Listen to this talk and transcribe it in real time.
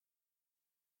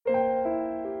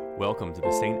Welcome to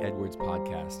the St. Edward's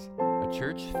Podcast, a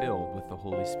church filled with the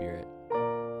Holy Spirit.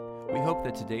 We hope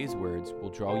that today's words will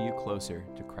draw you closer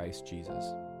to Christ Jesus.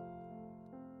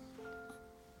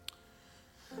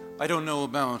 I don't know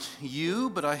about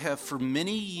you, but I have for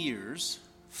many years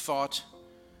thought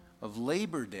of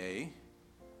Labor Day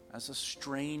as a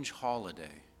strange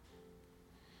holiday.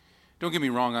 Don't get me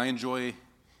wrong, I enjoy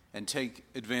and take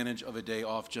advantage of a day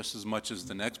off just as much as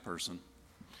the next person.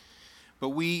 But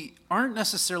we aren't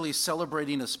necessarily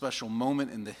celebrating a special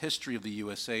moment in the history of the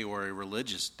USA or a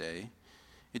religious day.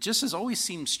 It just has always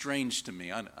seemed strange to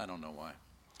me. I don't know why.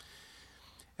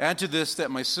 Add to this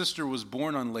that my sister was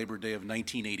born on Labor Day of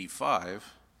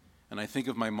 1985, and I think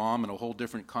of my mom in a whole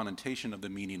different connotation of the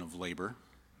meaning of labor.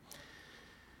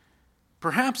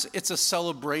 Perhaps it's a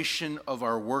celebration of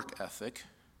our work ethic,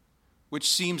 which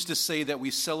seems to say that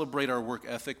we celebrate our work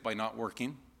ethic by not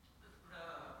working.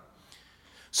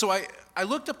 So I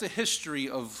looked up the history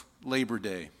of Labor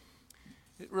Day.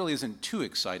 It really isn't too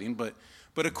exciting, but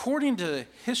according to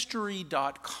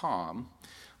History.com,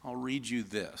 I'll read you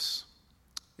this.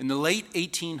 In the late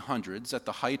 1800s, at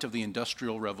the height of the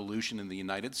Industrial Revolution in the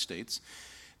United States,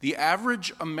 the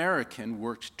average American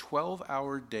worked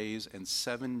 12-hour days and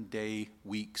 7-day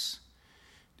weeks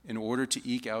in order to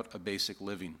eke out a basic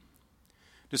living.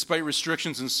 Despite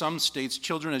restrictions in some states,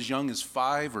 children as young as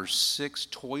 5 or 6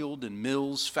 toiled in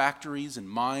mills, factories, and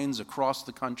mines across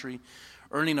the country,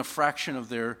 earning a fraction of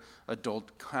their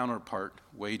adult counterpart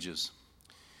wages.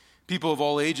 People of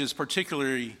all ages,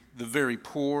 particularly the very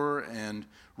poor and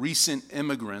recent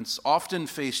immigrants, often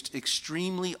faced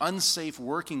extremely unsafe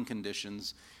working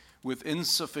conditions with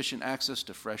insufficient access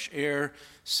to fresh air,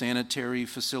 sanitary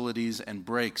facilities, and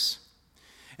breaks.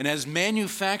 And as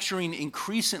manufacturing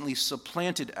increasingly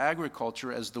supplanted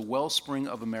agriculture as the wellspring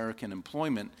of American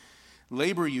employment,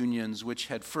 labor unions, which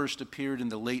had first appeared in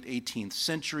the late 18th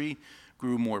century,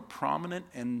 grew more prominent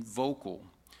and vocal.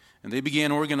 And they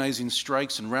began organizing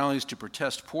strikes and rallies to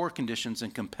protest poor conditions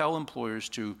and compel employers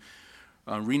to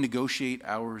renegotiate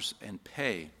hours and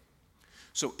pay.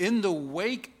 So in the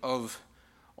wake of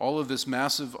all of this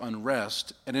massive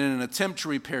unrest, and in an attempt to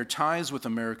repair ties with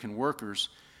American workers,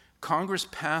 Congress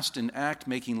passed an act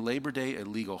making Labor Day a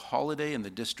legal holiday in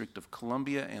the District of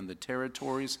Columbia and the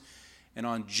Territories. And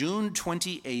on June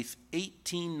 28,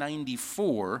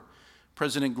 1894,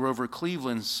 President Grover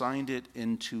Cleveland signed it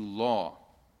into law.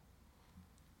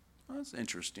 Well, that's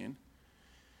interesting.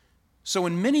 So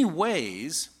in many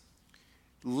ways,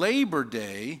 Labor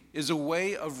Day is a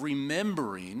way of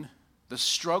remembering the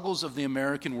struggles of the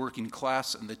American working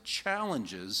class and the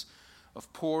challenges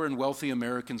of poor and wealthy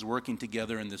Americans working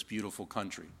together in this beautiful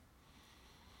country.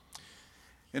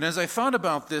 And as I thought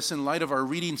about this in light of our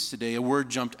readings today, a word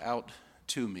jumped out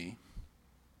to me.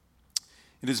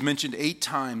 It is mentioned 8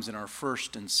 times in our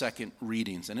first and second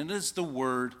readings, and it is the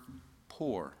word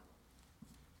poor.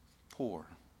 Poor.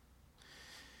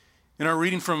 In our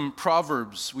reading from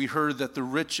Proverbs, we heard that the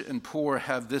rich and poor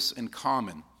have this in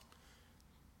common.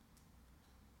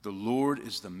 The Lord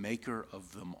is the maker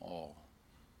of them all.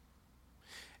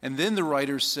 And then the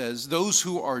writer says, those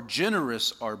who are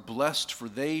generous are blessed, for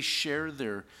they share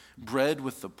their bread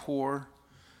with the poor.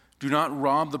 Do not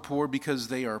rob the poor because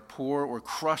they are poor, or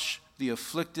crush the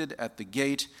afflicted at the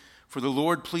gate, for the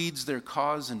Lord pleads their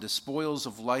cause and despoils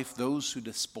of life those who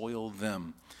despoil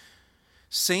them.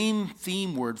 Same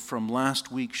theme word from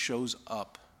last week shows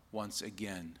up once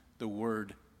again, the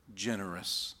word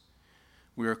generous.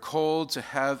 We are called to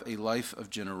have a life of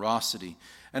generosity,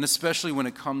 and especially when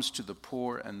it comes to the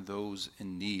poor and those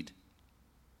in need.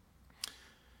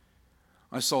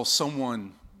 I saw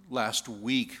someone last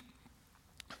week,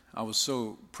 I was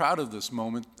so proud of this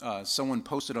moment, someone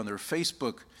posted on their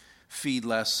Facebook feed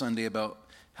last Sunday about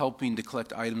helping to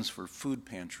collect items for food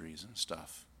pantries and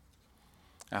stuff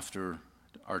after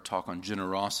our talk on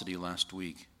generosity last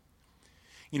week.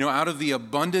 You know, out of the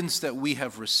abundance that we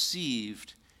have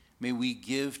received, may we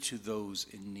give to those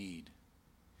in need.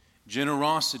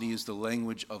 Generosity is the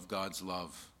language of God's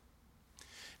love.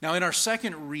 Now, in our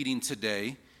second reading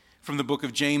today, from the book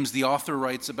of James, the author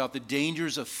writes about the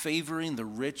dangers of favoring the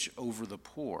rich over the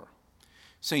poor.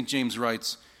 St. James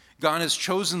writes, God has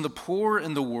chosen the poor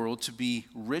in the world to be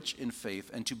rich in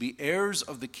faith and to be heirs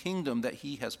of the kingdom that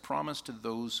he has promised to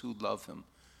those who love him.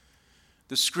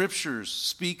 The scriptures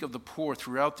speak of the poor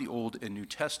throughout the Old and New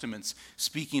Testaments,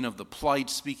 speaking of the plight,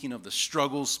 speaking of the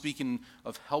struggles, speaking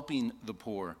of helping the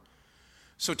poor.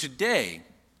 So today,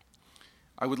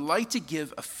 I would like to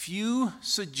give a few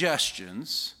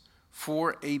suggestions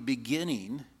for a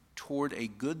beginning toward a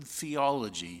good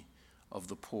theology of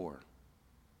the poor.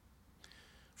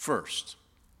 First,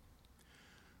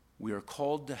 We are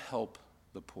called to help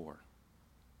the poor.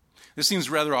 This seems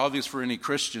rather obvious for any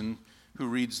Christian who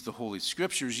reads the Holy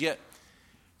Scriptures, yet,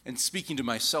 and speaking to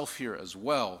myself here as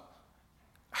well,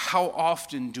 how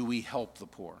often do we help the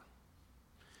poor?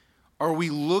 Are we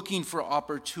looking for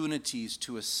opportunities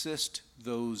to assist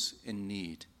those in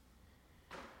need?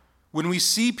 When we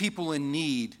see people in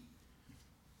need,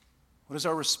 what is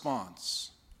our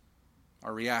response,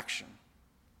 our reaction?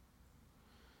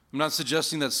 I'm not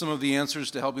suggesting that some of the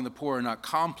answers to helping the poor are not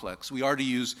complex. We are to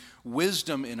use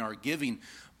wisdom in our giving,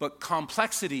 but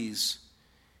complexities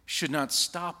should not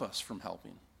stop us from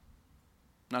helping.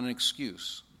 Not an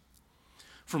excuse.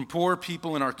 From poor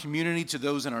people in our community to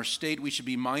those in our state, we should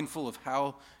be mindful of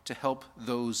how to help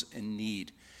those in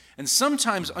need. And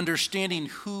sometimes understanding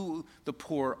who the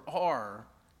poor are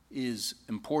is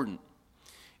important.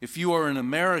 If you are an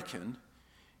American,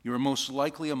 you are most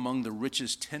likely among the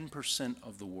richest 10%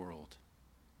 of the world.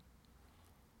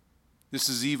 This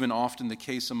is even often the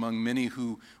case among many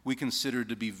who we consider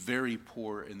to be very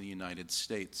poor in the United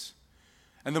States.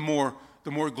 And the more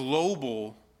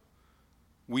global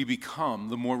we become,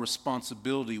 the more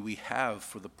responsibility we have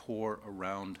for the poor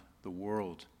around the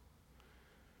world.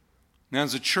 Now,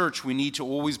 as a church, we need to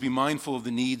always be mindful of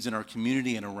the needs in our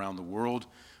community and around the world,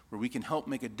 where we can help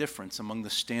make a difference among the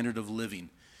standard of living,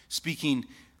 speaking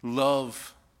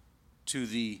love to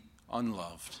the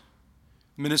unloved,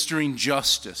 ministering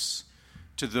justice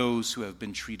to those who have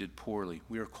been treated poorly.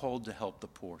 We are called to help the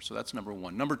poor. So that's number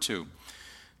one. Number two,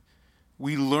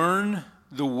 we learn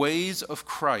the ways of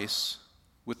Christ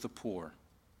with the poor.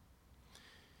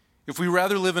 If we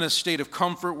rather live in a state of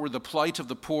comfort where the plight of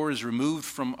the poor is removed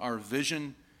from our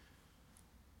vision,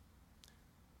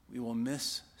 we will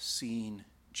miss seeing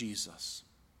Jesus.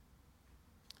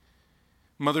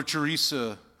 Mother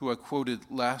Teresa, who I quoted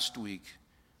last week,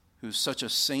 who's such a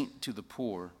saint to the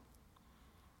poor,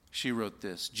 she wrote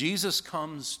this: Jesus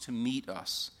comes to meet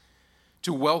us,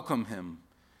 to welcome him.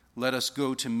 Let us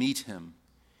go to meet him.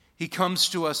 He comes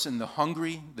to us in the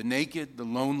hungry, the naked, the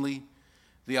lonely,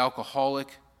 the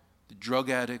alcoholic, the drug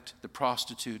addict, the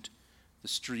prostitute, the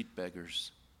street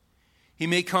beggars. He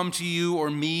may come to you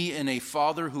or me in a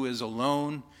father who is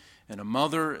alone, and a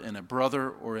mother and a brother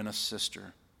or in a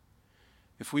sister.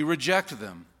 If we reject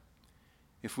them,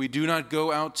 if we do not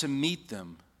go out to meet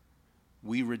them,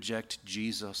 we reject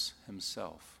Jesus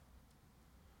himself.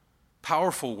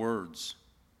 Powerful words,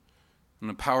 and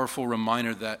a powerful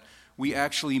reminder that we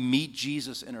actually meet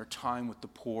Jesus in our time with the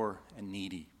poor and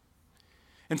needy.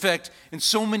 In fact, in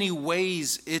so many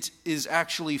ways, it is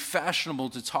actually fashionable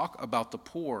to talk about the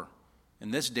poor in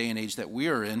this day and age that we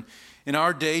are in. In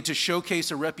our day, to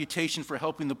showcase a reputation for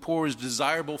helping the poor is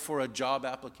desirable for a job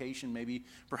application, maybe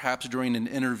perhaps during an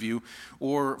interview,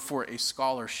 or for a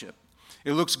scholarship.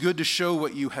 It looks good to show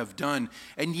what you have done.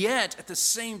 And yet, at the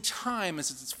same time,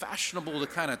 as it's fashionable to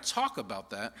kind of talk about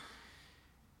that,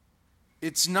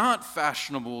 it's not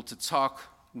fashionable to talk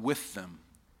with them.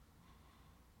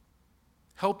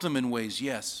 Help them in ways,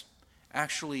 yes.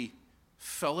 Actually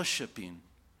fellowshipping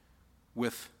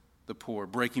with the poor,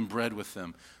 breaking bread with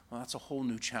them, well, that's a whole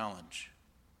new challenge.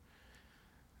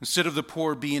 Instead of the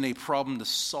poor being a problem to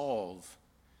solve,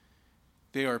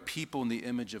 they are people in the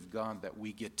image of God that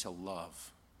we get to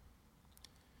love.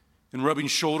 And rubbing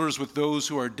shoulders with those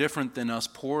who are different than us,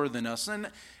 poorer than us, and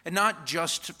not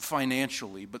just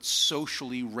financially, but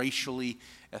socially, racially,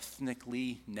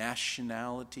 ethnically,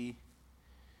 nationality,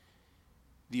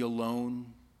 the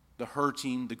alone, the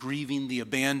hurting, the grieving, the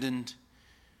abandoned.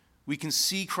 We can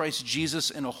see Christ Jesus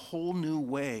in a whole new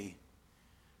way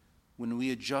when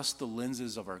we adjust the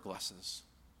lenses of our glasses.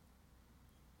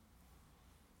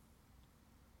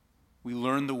 We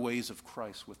learn the ways of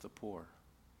Christ with the poor.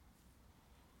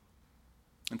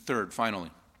 And third,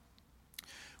 finally,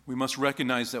 we must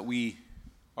recognize that we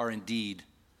are indeed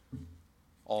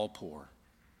all poor.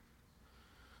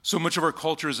 So much of our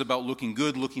culture is about looking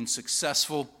good, looking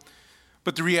successful,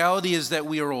 but the reality is that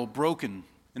we are all broken.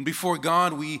 And before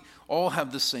God, we all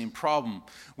have the same problem.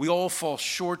 We all fall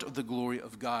short of the glory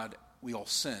of God. We all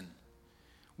sin.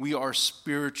 We are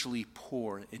spiritually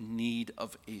poor, in need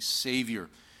of a Savior.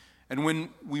 And when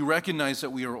we recognize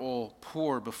that we are all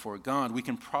poor before God, we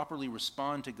can properly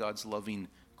respond to God's loving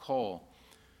call.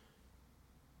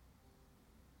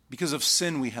 Because of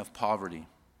sin, we have poverty.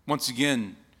 Once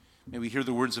again, may we hear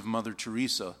the words of Mother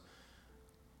Teresa.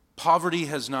 Poverty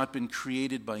has not been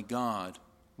created by God.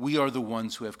 We are the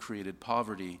ones who have created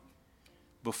poverty.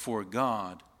 Before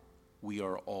God, we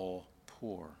are all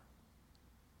poor.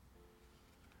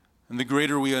 And the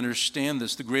greater we understand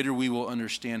this, the greater we will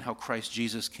understand how Christ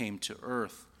Jesus came to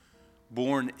earth,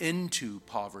 born into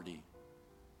poverty,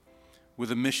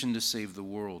 with a mission to save the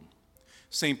world.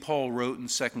 St. Paul wrote in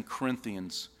 2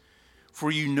 Corinthians,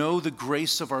 "For you know the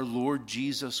grace of our Lord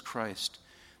Jesus Christ,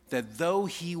 that though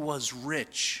he was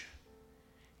rich,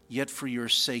 yet for your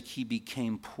sake he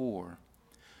became poor,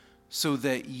 so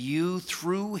that you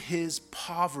through his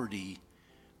poverty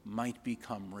might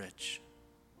become rich."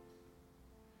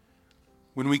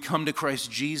 When we come to Christ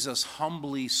Jesus,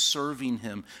 humbly serving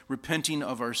him, repenting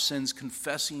of our sins,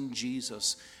 confessing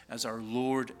Jesus as our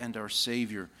Lord and our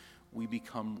Savior, we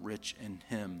become rich in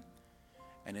him.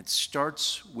 And it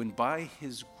starts when by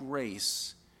his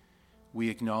grace we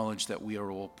acknowledge that we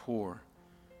are all poor,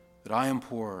 that I am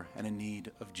poor and in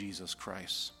need of Jesus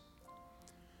Christ.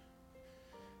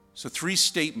 So 3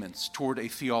 statements toward a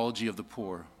theology of the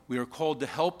poor. We are called to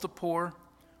help the poor.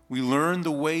 We learn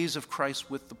the ways of Christ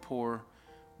with the poor.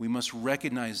 We must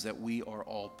recognize that we are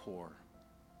all poor.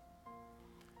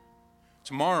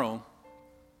 Tomorrow,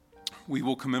 we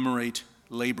will commemorate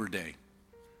Labor Day,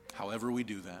 however we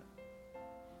do that.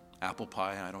 Apple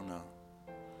pie, I don't know.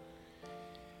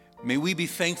 May we be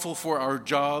thankful for our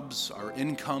jobs, our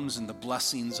incomes, and the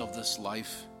blessings of this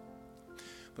life.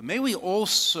 But may we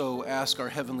also ask our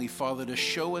Heavenly Father to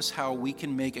show us how we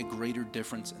can make a greater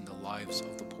difference in the lives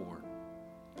of the poor.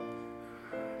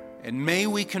 And may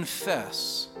we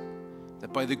confess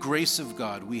that by the grace of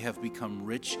God, we have become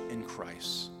rich in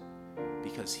Christ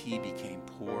because he became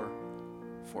poor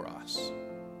for us.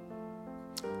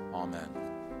 Amen.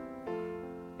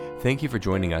 Thank you for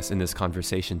joining us in this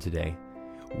conversation today.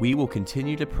 We will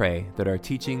continue to pray that our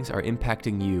teachings are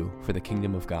impacting you for the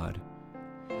kingdom of God.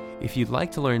 If you'd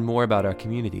like to learn more about our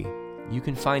community, you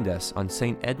can find us on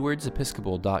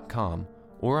stedwardsepiscopal.com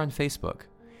or on Facebook.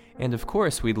 And of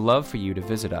course, we'd love for you to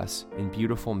visit us in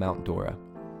beautiful Mount Dora.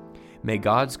 May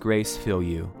God's grace fill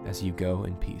you as you go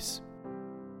in peace.